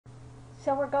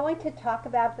So we're going to talk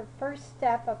about the first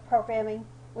step of programming,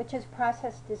 which is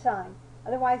process design,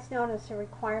 otherwise known as the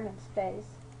requirements phase.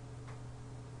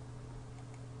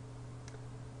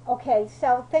 Okay,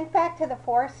 so think back to the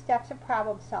 4 steps of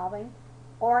problem solving: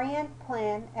 orient,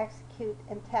 plan, execute,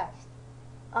 and test.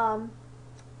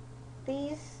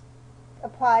 These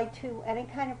apply to any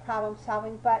kind of problem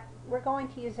solving, but we're going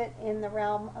to use it in the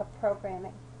realm of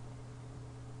programming.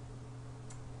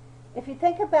 If you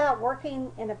think about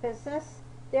working in a business,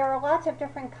 there are lots of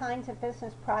different kinds of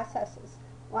business processes,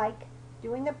 like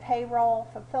doing the payroll,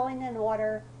 fulfilling an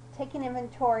order, taking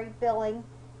inventory, billing.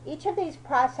 Each of these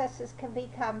processes can be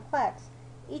complex.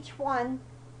 Each one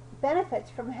benefits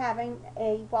from having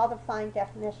a well-defined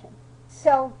definition.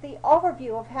 So the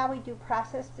overview of how we do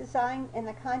process design in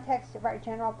the context of our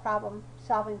general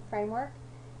problem-solving framework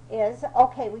is,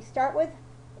 okay, we start with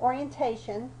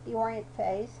orientation, the orient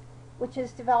phase, which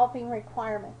is developing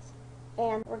requirements.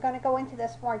 And we're going to go into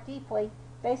this more deeply.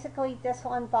 Basically, this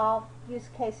will involve use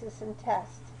cases and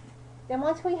tests. Then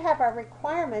once we have our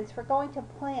requirements, we're going to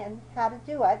plan how to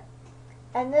do it.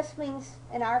 And this means,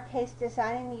 in our case,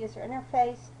 designing the user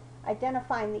interface,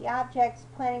 identifying the objects,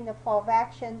 planning the flow of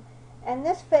action. And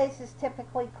this phase is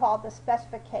typically called the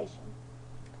specification.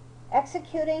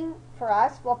 Executing, for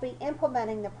us, will be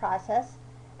implementing the process.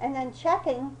 And then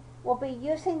checking will be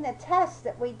using the tests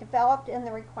that we developed in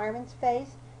the requirements phase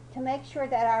to make sure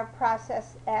that our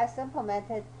process, as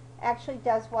implemented, actually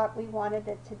does what we wanted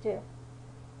it to do.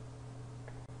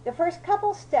 The first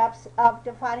couple steps of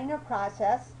defining a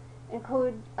process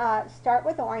include start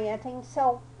with orienting.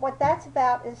 So what that's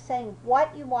about is saying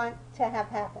what you want to have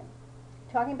happen,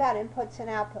 talking about inputs and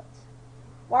outputs.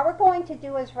 What we're going to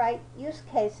do is write use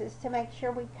cases to make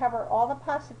sure we cover all the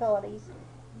possibilities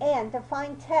and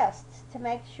define tests to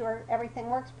make sure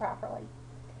everything works properly.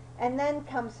 And then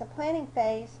comes the planning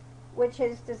phase, which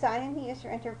is designing the user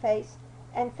interface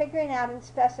and figuring out and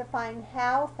specifying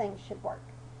how things should work.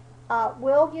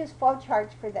 We'll use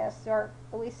flowcharts for this, or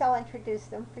at least I'll introduce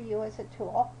them for you as a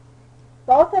tool.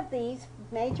 Both of these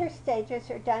major stages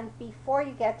are done before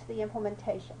you get to the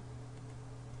implementation.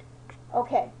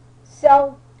 Okay,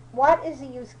 so what is a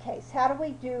use case? How do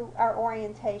we do our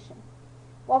orientation?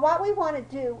 Well, what we want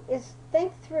to do is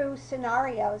think through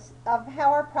scenarios of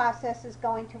how our process is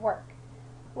going to work.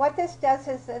 What this does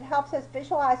is it helps us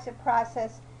visualize the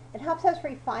process. It helps us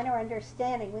refine our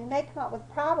understanding. We may come up with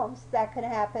problems that could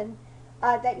happen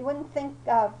that you wouldn't think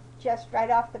of just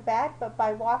right off the bat, but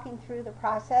by walking through the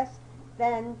process,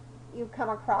 then you come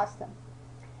across them.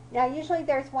 Now, usually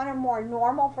there's one or more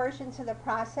normal versions of the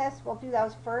process. We'll do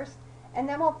those first, and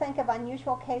then we'll think of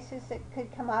unusual cases that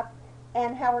could come up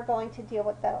and how we're going to deal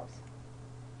with those.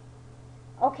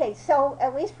 Okay, so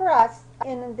at least for us,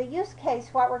 in the use case,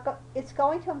 it's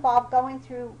going to involve going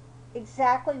through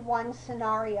exactly one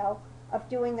scenario of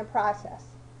doing the process.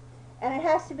 And it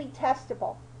has to be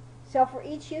testable. So for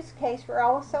each use case, we're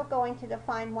also going to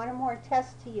define one or more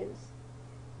tests to use.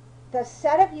 The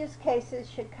set of use cases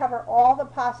should cover all the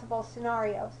possible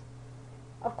scenarios.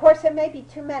 Of course, there may be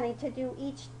too many to do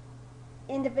each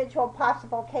individual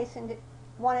possible case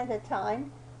one at a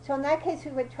time. So in that case,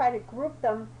 we would try to group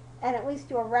them and at least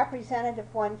do a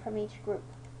representative one from each group.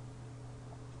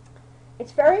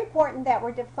 It's very important that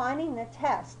we're defining the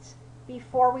tests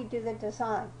before we do the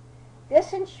design.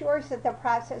 This ensures that the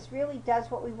process really does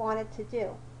what we want it to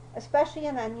do, especially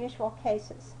in unusual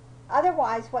cases.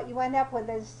 Otherwise, what you end up with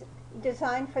is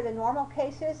design for the normal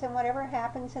cases, and whatever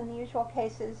happens in the usual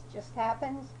cases just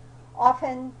happens.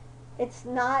 Often, it's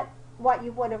not what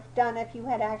you would have done if you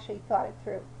had actually thought it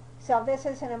through. So this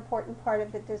is an important part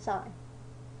of the design.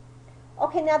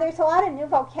 Okay, now there's a lot of new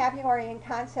vocabulary and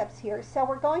concepts here, so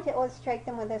we're going to illustrate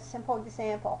them with a simple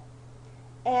example.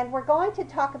 And we're going to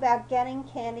talk about getting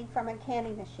candy from a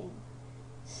candy machine.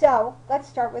 So let's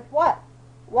start with what?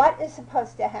 What is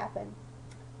supposed to happen?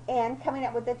 And coming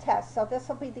up with the test. So this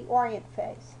will be the orient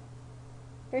phase.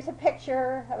 Here's a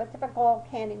picture of a typical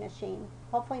candy machine.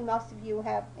 Hopefully most of you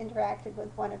have interacted with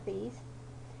one of these.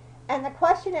 And the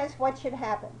question is, what should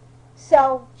happen?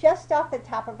 So just off the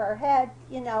top of our head,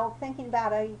 thinking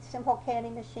about a simple candy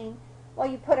machine, well,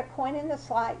 you put a coin in the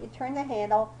slot, you turn the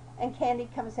handle, and candy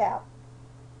comes out.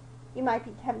 You might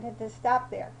be tempted to stop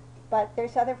there, but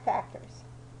there's other factors.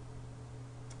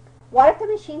 What if the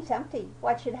machine's empty?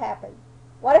 What should happen?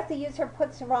 What if the user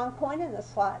puts the wrong coin in the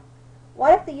slot?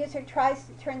 What if the user tries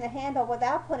to turn the handle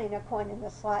without putting a coin in the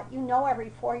slot? You know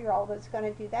every 4-year-old is going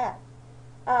to do that.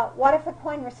 What if the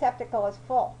coin receptacle is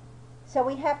full? So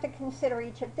we have to consider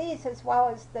each of these as well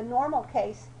as the normal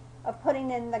case of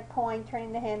putting in the coin,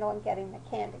 turning the handle, and getting the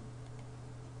candy.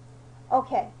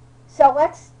 Okay, so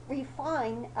let's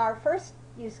refine our first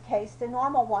use case, the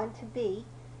normal one, to be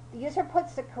the user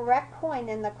puts the correct coin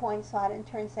in the coin slot and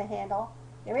turns the handle.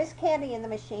 There is candy in the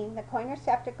machine. The coin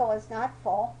receptacle is not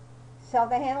full, so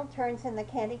the handle turns and the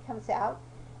candy comes out.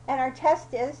 And our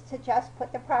test is to just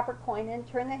put the proper coin in,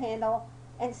 turn the handle,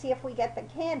 and see if we get the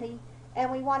candy.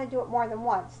 And we want to do it more than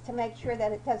once to make sure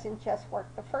that it doesn't just work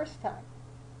the first time.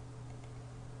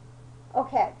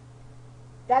 Okay,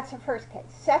 that's the first case.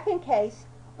 Second case,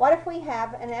 what if we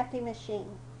have an empty machine?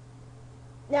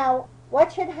 Now,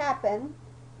 what should happen?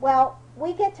 Well,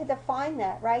 we get to define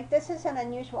that, right? This is an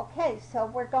unusual case, so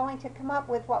we're going to come up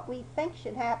with what we think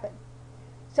should happen.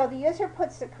 So the user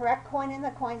puts the correct coin in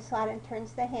the coin slot and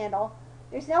turns the handle.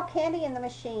 There's no candy in the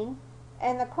machine,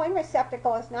 and the coin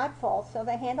receptacle is not full, so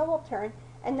the handle will turn,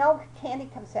 and no candy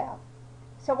comes out.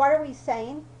 So what are we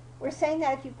saying? We're saying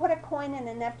that if you put a coin in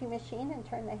an empty machine and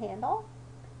turn the handle,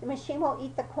 the machine will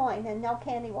eat the coin and no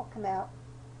candy will come out.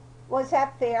 Well, is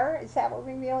that fair? Is that what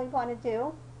we really want to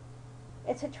do?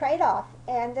 It's a trade-off,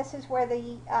 and this is where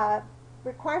the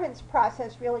requirements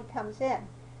process really comes in.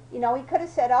 You know, we could have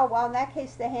said, oh, well, in that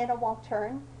case, the handle won't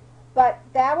turn, but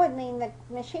that would mean the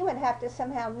machine would have to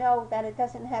somehow know that it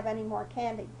doesn't have any more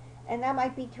candy, and that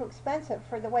might be too expensive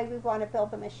for the way we want to build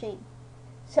the machine.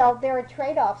 So there are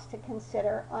trade-offs to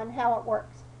consider on how it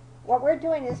works. What we're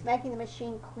doing is making the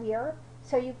machine clear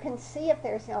so you can see if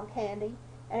there's no candy,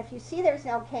 and if you see there's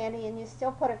no candy and you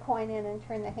still put a coin in and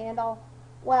turn the handle,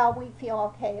 well, we feel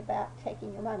okay about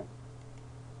taking your money.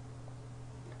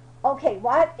 Okay,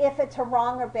 what if it's a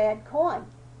wrong or bad coin?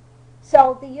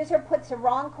 So the user puts a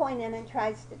wrong coin in and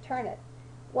tries to turn it.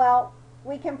 Well,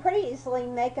 we can pretty easily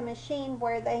make a machine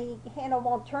where the handle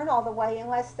won't turn all the way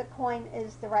unless the coin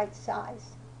is the right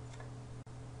size.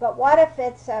 But what if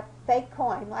it's a fake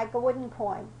coin, like a wooden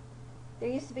coin? There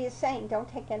used to be a saying, don't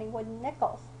take any wooden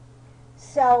nickels.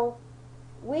 So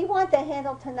we want the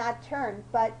handle to not turn,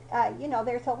 but you know,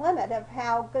 there's a limit of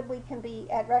how good we can be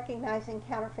at recognizing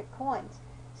counterfeit coins.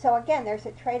 So again, there's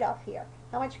a trade-off here.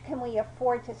 How much can we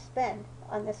afford to spend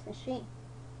on this machine?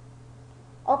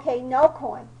 Okay, no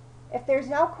coin. If there's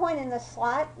no coin in the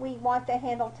slot, we want the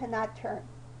handle to not turn.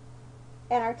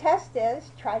 And our test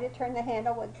is, try to turn the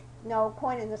handle with no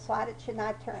coin in the slot, it should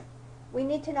not turn. We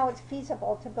need to know it's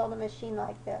feasible to build a machine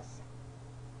like this.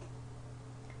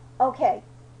 Okay,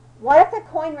 what if the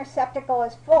coin receptacle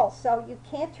is full, so you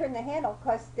can't turn the handle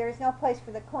because there's no place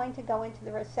for the coin to go into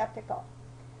the receptacle?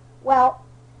 Well,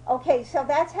 okay, so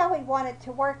that's how we want it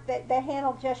to work. The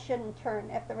handle just shouldn't turn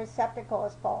if the receptacle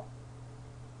is full.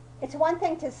 It's one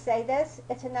thing to say this,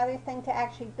 it's another thing to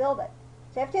actually build it.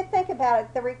 So you have to think about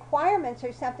it. The requirements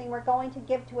are something we're going to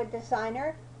give to a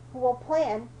designer who will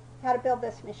plan how to build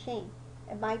this machine.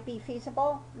 It might be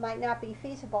feasible, might not be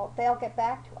feasible. They'll get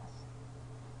back to us.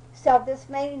 So this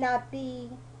may not be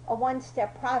a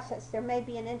one-step process. There may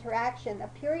be an interaction, a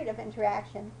period of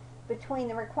interaction between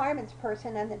the requirements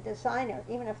person and the designer,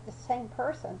 even if the same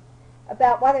person,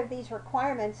 about whether these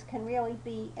requirements can really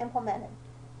be implemented.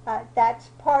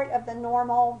 That's part of the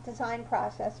normal design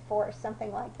process for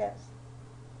something like this.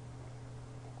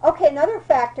 Okay, another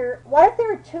factor, what if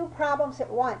there are two problems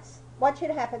at once? What should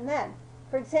happen then?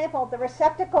 For example, the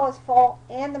receptacle is full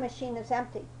and the machine is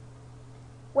empty.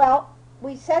 Well,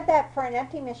 we said that for an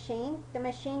empty machine, the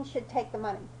machine should take the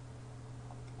money.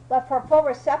 But for a full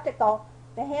receptacle,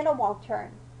 the handle won't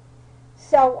turn.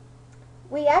 So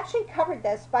we actually covered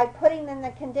this by putting in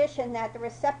the condition that the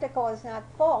receptacle is not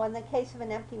full in the case of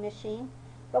an empty machine.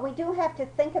 But we do have to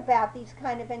think about these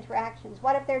kind of interactions.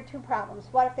 What if there are two problems?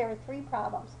 What if there are three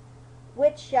problems?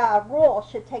 Which rule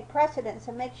should take precedence,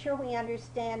 and make sure we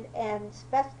understand and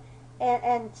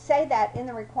say that in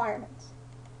the requirements.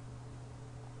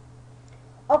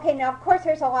 Okay, now of course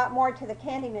there's a lot more to the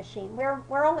candy machine.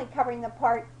 We're only covering the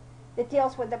part that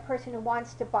deals with the person who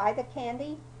wants to buy the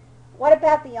candy. What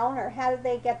about the owner? How do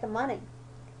they get the money?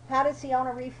 How does the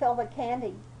owner refill the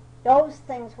candy? Those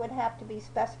things would have to be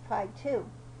specified too.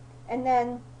 And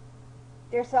then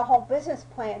there's the whole business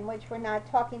plan, which we're not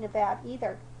talking about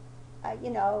either.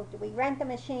 You know, do we rent the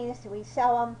machines? Do we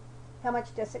sell them? How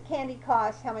much does the candy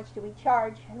cost? How much do we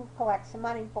charge? Who collects the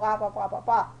money? Blah, blah, blah, blah,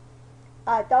 blah.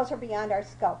 Those are beyond our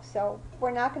scope, so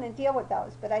we're not going to deal with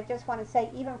those. But I just want to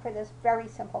say, even for this very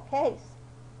simple case,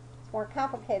 it's more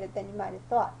complicated than you might have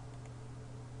thought.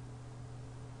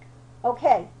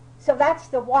 Okay, so that's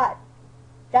the what.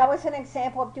 That was an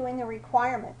example of doing the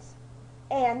requirements.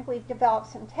 And we've developed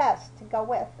some tests to go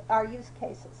with our use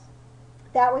cases.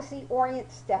 That was the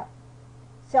orient step.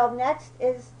 So next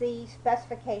is the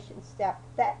specification step,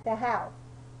 the how.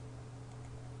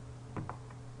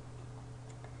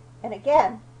 And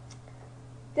again,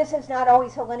 this is not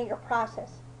always a linear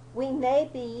process. we may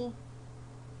be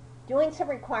doing some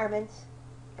requirements,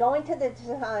 going to the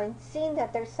design, seeing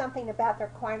that there's something about the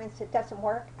requirements that doesn't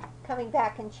work, coming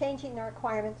back and changing the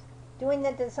requirements, doing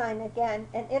the design again,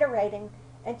 and iterating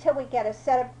until we get a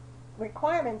set of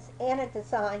requirements and a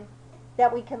design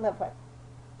that we can live with.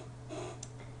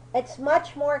 It's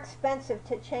much more expensive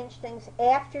to change things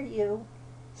after you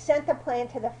sent the plan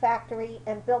to the factory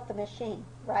and built the machine,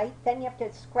 right? Then you have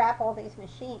to scrap all these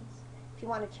machines if you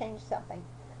want to change something.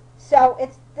 So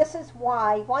this is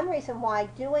why, one reason why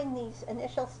doing these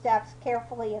initial steps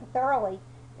carefully and thoroughly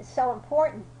is so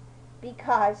important,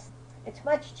 because it's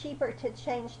much cheaper to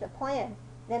change the plan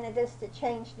than it is to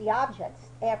change the objects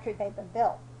after they've been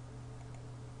built.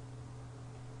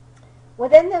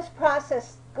 Within this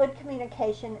process, good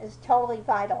communication is totally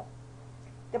vital.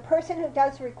 The person who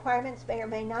does the requirements may or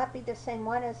may not be the same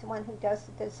one as the one who does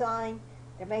the design.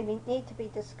 There may need to be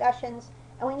discussions,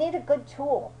 and we need a good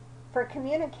tool for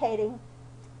communicating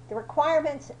the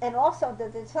requirements and also the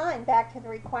design back to the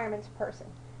requirements person.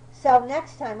 So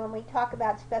next time when we talk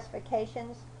about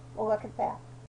specifications, we'll look at that.